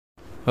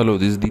Hello,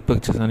 this is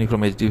Deepak Chasani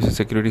from HDFC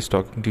Securities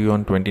talking to you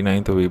on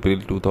 29th of April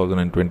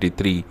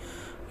 2023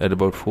 at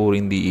about 4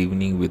 in the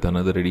evening with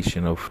another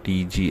edition of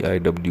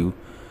TGIW,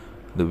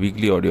 the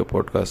weekly audio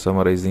podcast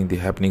summarizing the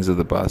happenings of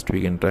the past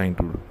week and trying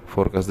to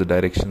forecast the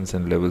directions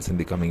and levels in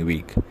the coming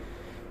week.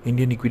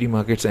 Indian equity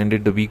markets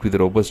ended the week with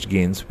robust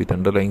gains, with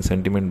underlying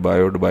sentiment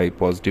buoyed by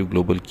positive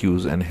global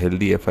cues and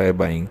healthy FII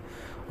buying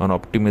on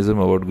optimism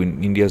about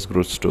India's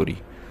growth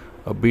story.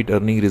 Upbeat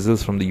earning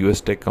results from the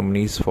US tech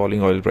companies,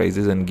 falling oil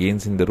prices and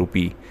gains in the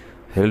rupee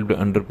helped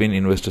underpin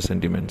investor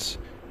sentiments.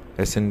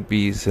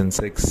 S&P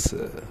Sensex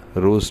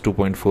rose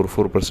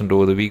 2.44%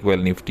 over the week while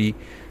Nifty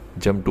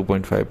jumped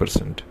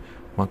 2.5%.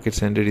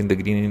 Markets ended in the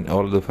green in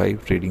all the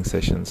 5 trading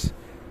sessions.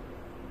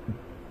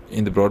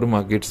 In the broader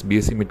markets,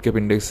 BSE Midcap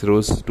Index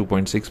rose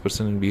 2.6%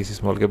 and BSE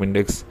Small Cap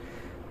Index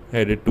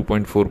added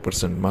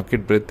 2.4%.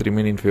 Market breadth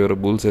remained in favor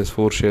of bulls as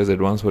 4 shares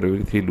advanced for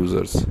every 3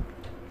 losers.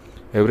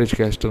 Average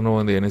cash turnover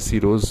on the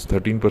NSE rose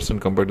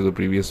 13% compared to the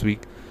previous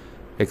week.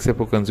 Except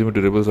for consumer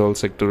durables, all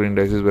sector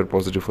indices were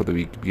positive for the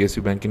week.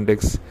 PSU Bank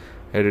Index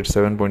added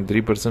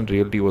 7.3%,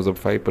 Realty was up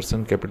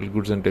 5%, Capital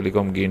Goods and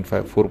Telecom gained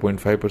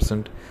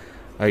 4.5%,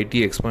 IT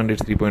expanded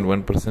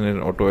 3.1%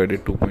 and Auto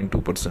added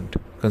 2.2%.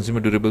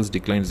 Consumer durables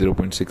declined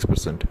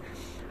 0.6%.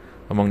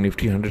 Among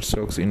Nifty 100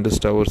 stocks, Indus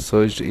Towers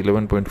surged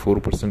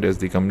 11.4% as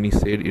the company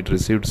said it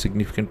received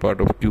significant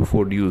part of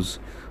Q4 dues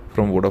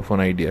from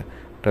Vodafone Idea.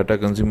 Tata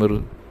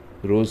Consumer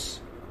rose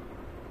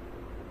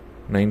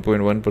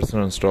 9.1%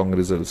 on strong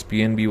results.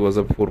 PNB was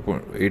up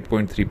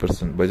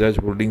 8.3%. Bajaj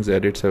Holdings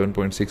added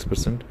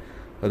 7.6%.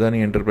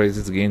 Adani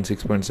Enterprises gained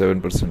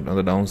 6.7%. On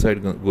the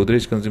downside,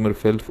 Godrej Consumer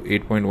fell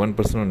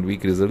 8.1% on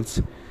weak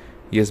results.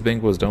 Yes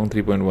Bank was down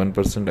 3.1%.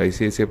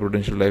 ICICI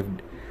Prudential Life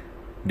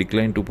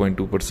declined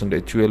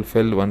 2.2%. HUL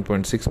fell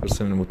 1.6%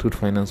 and Muthoot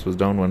Finance was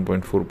down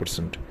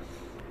 1.4%.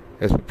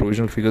 As per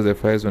provisional figures,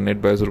 FIs were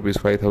net buyers of Rs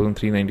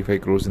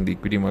 5,395 crores in the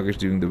equity markets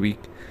during the week,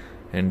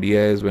 and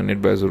DIs were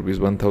net buyers of Rs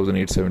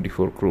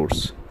 1,874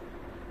 crores.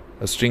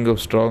 A string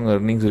of strong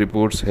earnings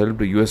reports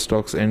helped US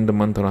stocks end the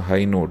month on a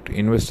high note.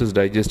 Investors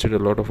digested a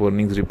lot of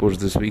earnings reports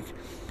this week,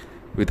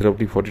 with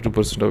roughly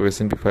 42% of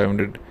S&P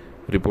 500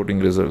 reporting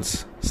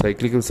results.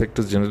 Cyclical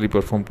sectors generally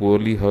perform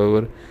poorly,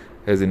 however,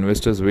 as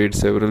investors weighed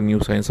several new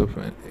signs of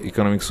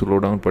economic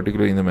slowdown,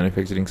 particularly in the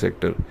manufacturing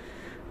sector.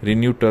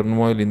 Renewed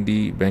turmoil in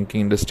the banking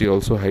industry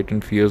also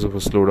heightened fears of a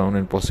slowdown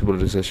and possible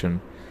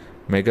recession.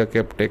 Mega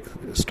cap tech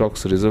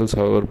stocks results,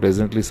 however,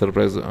 pleasantly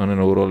surprised on an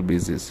overall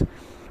basis.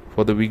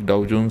 For the week,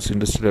 Dow Jones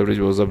Industrial Average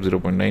was up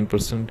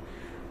 0.9%,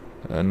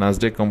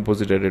 Nasdaq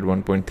Composite added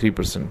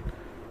 1.3%.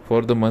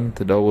 For the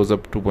month, Dow was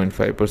up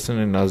 2.5%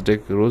 and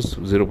Nasdaq rose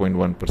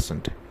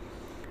 0.1%.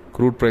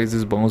 Crude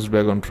prices bounced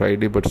back on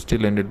Friday but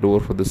still ended lower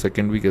for the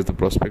second week as the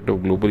prospect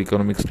of global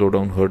economic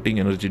slowdown hurting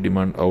energy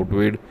demand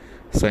outweighed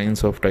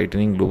signs of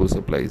tightening global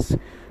supplies.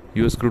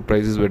 US crude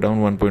prices were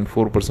down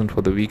 1.4%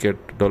 for the week at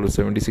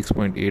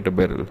 $76.8 a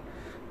barrel.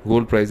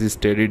 Gold prices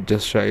steadied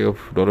just shy of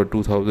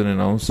 $2,000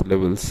 an ounce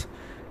levels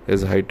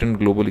as heightened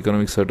global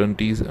economic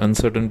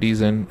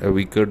uncertainties and a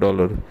weaker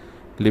dollar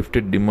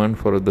lifted demand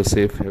for the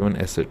safe haven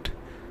asset.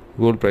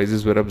 Gold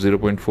prices were up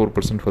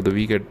 0.4% for the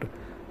week at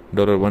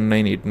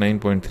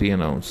 $1989.3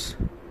 an ounce.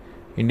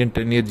 Indian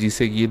 10-year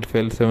G-Sec yield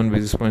fell 7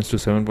 basis points to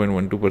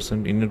 7.12%.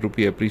 Indian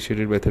rupee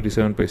appreciated by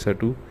 37 paisa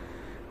to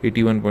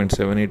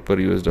 81.78 per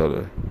US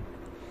dollar.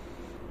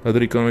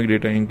 Other economic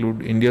data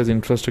include India's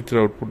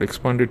infrastructure output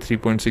expanded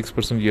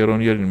 3.6%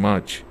 year-on-year in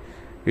March,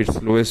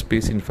 its lowest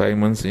pace in 5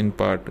 months, in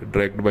part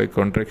dragged by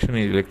contraction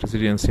in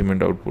electricity and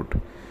cement output.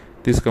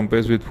 This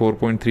compares with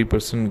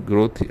 4.3%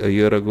 growth a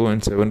year ago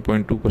and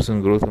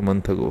 7.2% growth a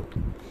month ago.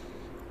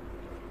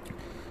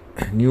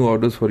 New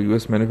orders for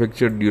US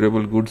manufactured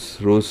durable goods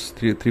rose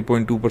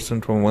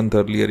 3.2% from a month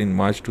earlier in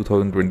March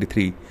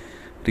 2023,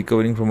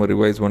 recovering from a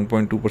revised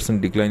 1.2%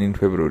 decline in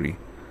February.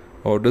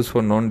 Orders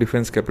for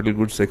non-defense capital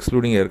goods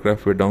excluding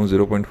aircraft were down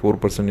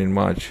 0.4% in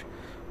March,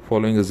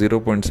 following a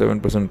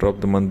 0.7% drop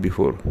the month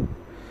before.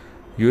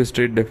 US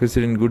trade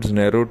deficit in goods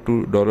narrowed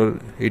to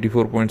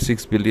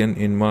 $84.6 billion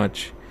in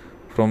March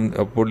from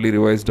upwardly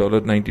revised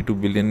 $92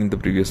 billion in the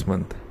previous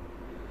month.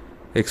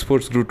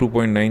 Exports grew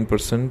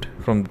 2.9%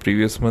 from the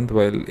previous month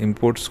while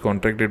imports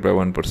contracted by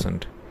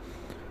 1%.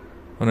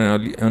 On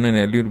an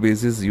annual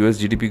basis, US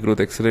GDP growth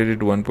accelerated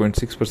to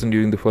 1.6%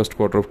 during the first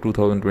quarter of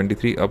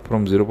 2023, up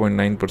from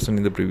 0.9%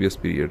 in the previous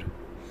period.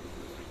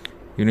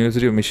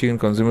 University of Michigan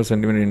Consumer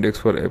Sentiment Index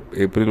for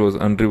April was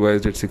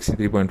unrevised at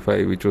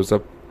 63.5, which was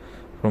up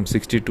from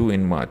 62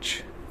 in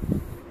March.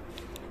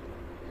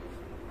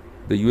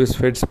 The US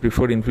Fed's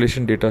preferred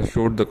inflation data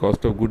showed the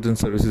cost of goods and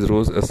services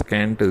rose a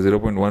scant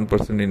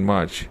 0.1% in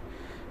March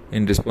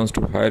in response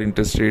to higher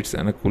interest rates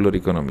and a cooler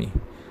economy.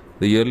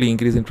 The yearly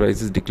increase in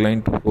prices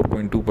declined to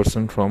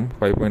 4.2% from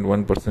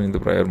 5.1% in the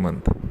prior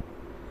month.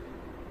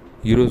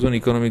 Eurozone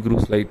economy grew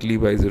slightly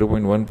by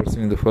 0.1%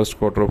 in the first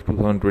quarter of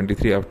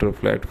 2023 after a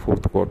flat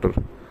fourth quarter.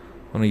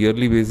 On a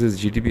yearly basis,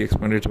 GDP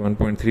expanded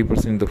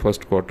 1.3% in the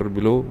first quarter,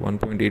 below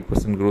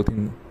 1.8% growth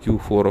in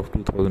Q4 of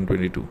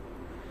 2022.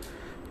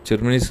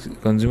 Germany's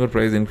consumer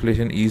price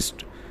inflation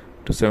eased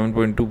to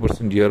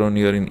 7.2%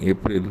 year-on-year in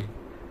April,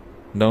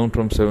 down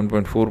from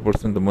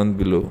 7.4% the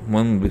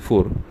month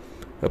before,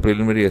 a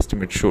preliminary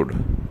estimate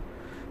showed.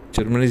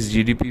 Germany's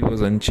GDP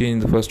was unchanged in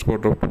the first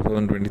quarter of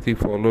 2023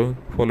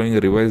 following a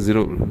revised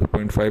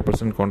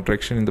 0.5%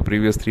 contraction in the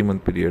previous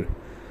 3-month period.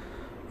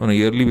 On a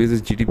yearly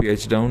basis, GDP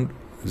edged down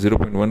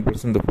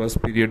 0.1%, the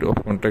first period of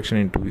contraction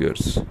in 2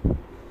 years.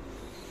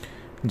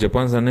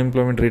 Japan's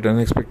unemployment rate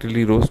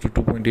unexpectedly rose to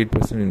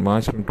 2.8% in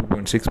March from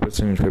 2.6%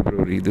 in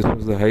February. This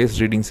was the highest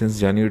reading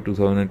since January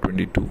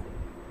 2022.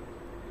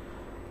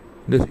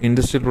 The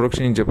industrial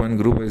production in Japan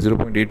grew by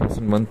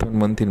 0.8%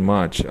 month-on-month in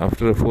March,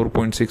 after a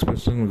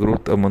 4.6%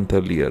 growth a month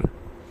earlier.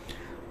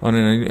 On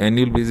an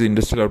annual basis,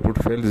 industrial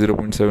output fell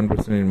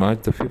 0.7% in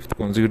March, the fifth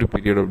consecutive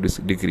period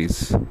of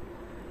decrease.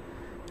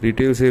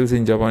 Retail sales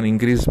in Japan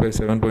increased by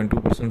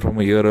 7.2% from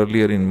a year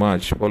earlier in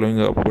March, following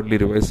a upwardly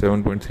revised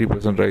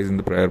 7.3% rise in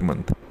the prior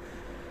month.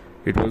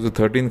 It was the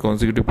 13th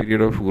consecutive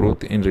period of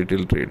growth in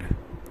retail trade.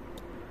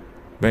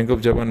 Bank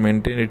of Japan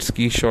maintained its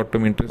key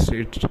short-term interest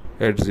rates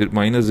at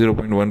minus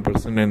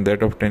 0.1% and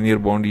that of 10-year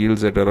bond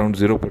yields at around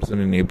 0%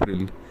 in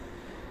April,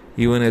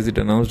 even as it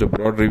announced a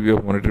broad review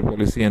of monetary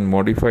policy and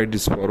modified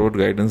its forward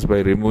guidance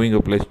by removing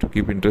a pledge to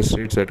keep interest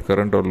rates at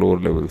current or lower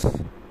levels.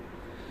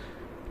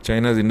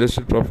 China's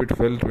industrial profit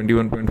fell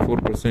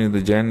 21.4% in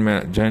the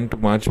Jan to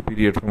March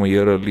period from a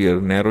year earlier,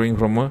 narrowing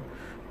from a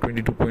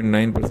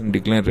 22.9%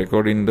 decline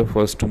recorded in the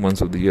first 2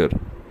 months of the year,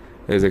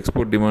 as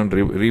export demand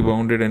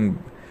rebounded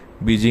and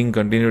Beijing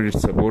continued its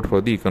support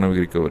for the economic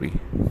recovery.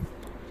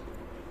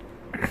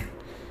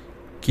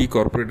 Key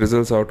corporate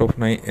results out of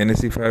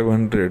NSE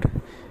 500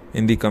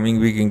 in the coming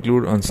week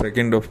include: on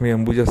 2nd of May,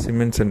 Ambuja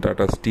Cements and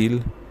Tata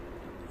Steel;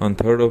 on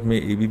 3rd of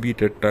May, ABB,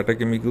 Tata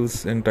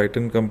Chemicals and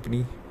Titan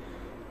Company;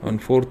 on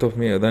 4th of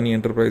May, Adani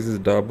Enterprises,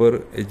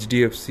 Dabur,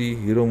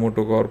 HDFC, Hero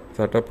MotoCorp,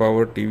 Tata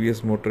Power,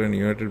 TVS Motor and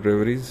United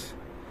Breweries;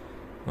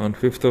 on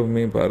 5th of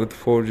May, Bharat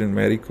Forge and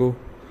Marico;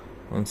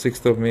 on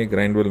 6th of May,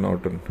 Grindwell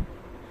Norton.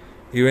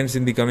 Events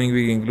in the coming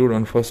week include: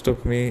 on 1st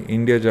of May,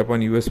 India,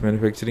 Japan, US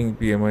Manufacturing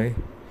PMI;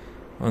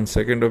 on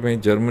 2nd of May,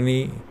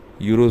 Germany,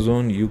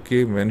 Eurozone,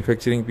 UK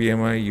Manufacturing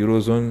PMI,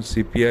 Eurozone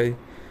CPI,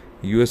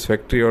 US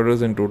factory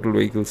orders and total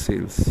vehicle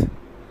sales;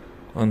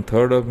 on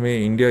 3rd of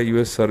May, India,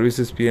 US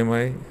Services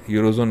PMI,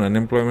 Eurozone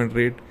unemployment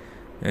rate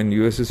and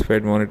US's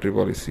Fed monetary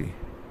policy;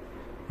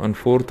 on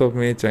 4th of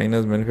May,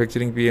 China's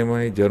manufacturing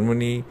PMI,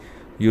 Germany,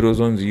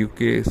 Eurozone's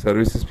UK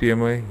Services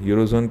PMI,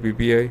 Eurozone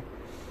PPI,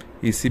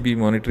 ECB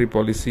monetary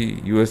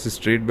policy, US's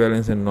trade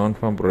balance and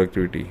non-farm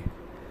productivity;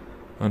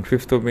 on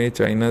 5th of May,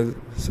 China's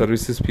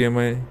services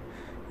PMI,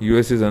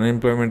 US's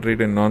unemployment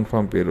rate and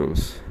non-farm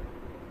payrolls.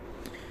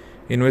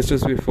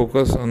 Investors will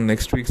focus on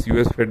next week's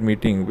US Fed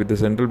meeting, with the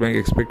central bank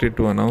expected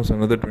to announce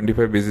another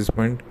 25 basis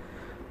point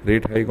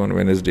rate hike on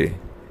Wednesday.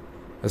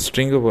 A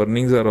string of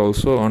earnings are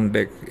also on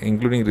deck,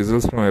 including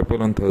results from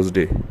Apple on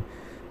Thursday.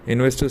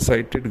 Investors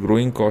cited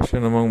growing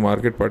caution among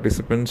market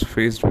participants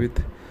faced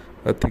with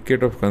a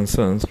thicket of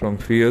concerns, from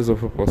fears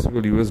of a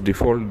possible US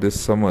default this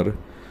summer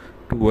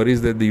to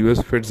worries that the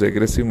US Fed's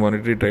aggressive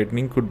monetary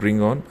tightening could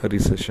bring on a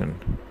recession.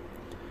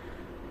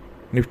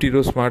 Nifty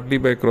rose smartly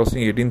by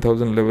crossing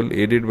 18,000 level,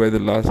 aided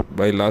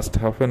by last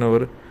half an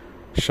hour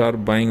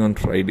sharp buying on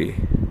Friday.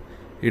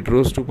 It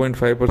rose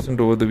 2.5%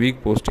 over the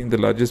week, posting the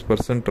largest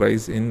percent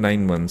rise in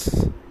 9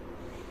 months.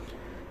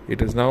 It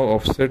has now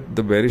offset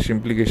the bearish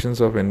implications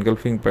of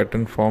engulfing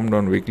pattern formed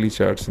on weekly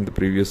charts in the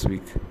previous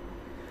week.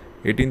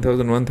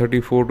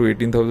 18,134 to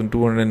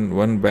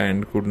 18,201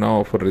 band could now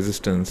offer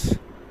resistance,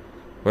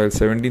 while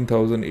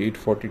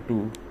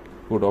 17,842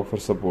 could offer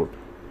support.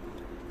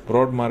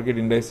 Broad market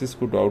indices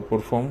could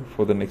outperform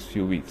for the next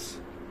few weeks.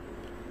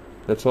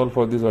 That's all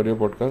for this audio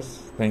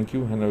podcast. Thank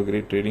you and have a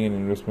great trading and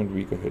investment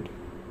week ahead.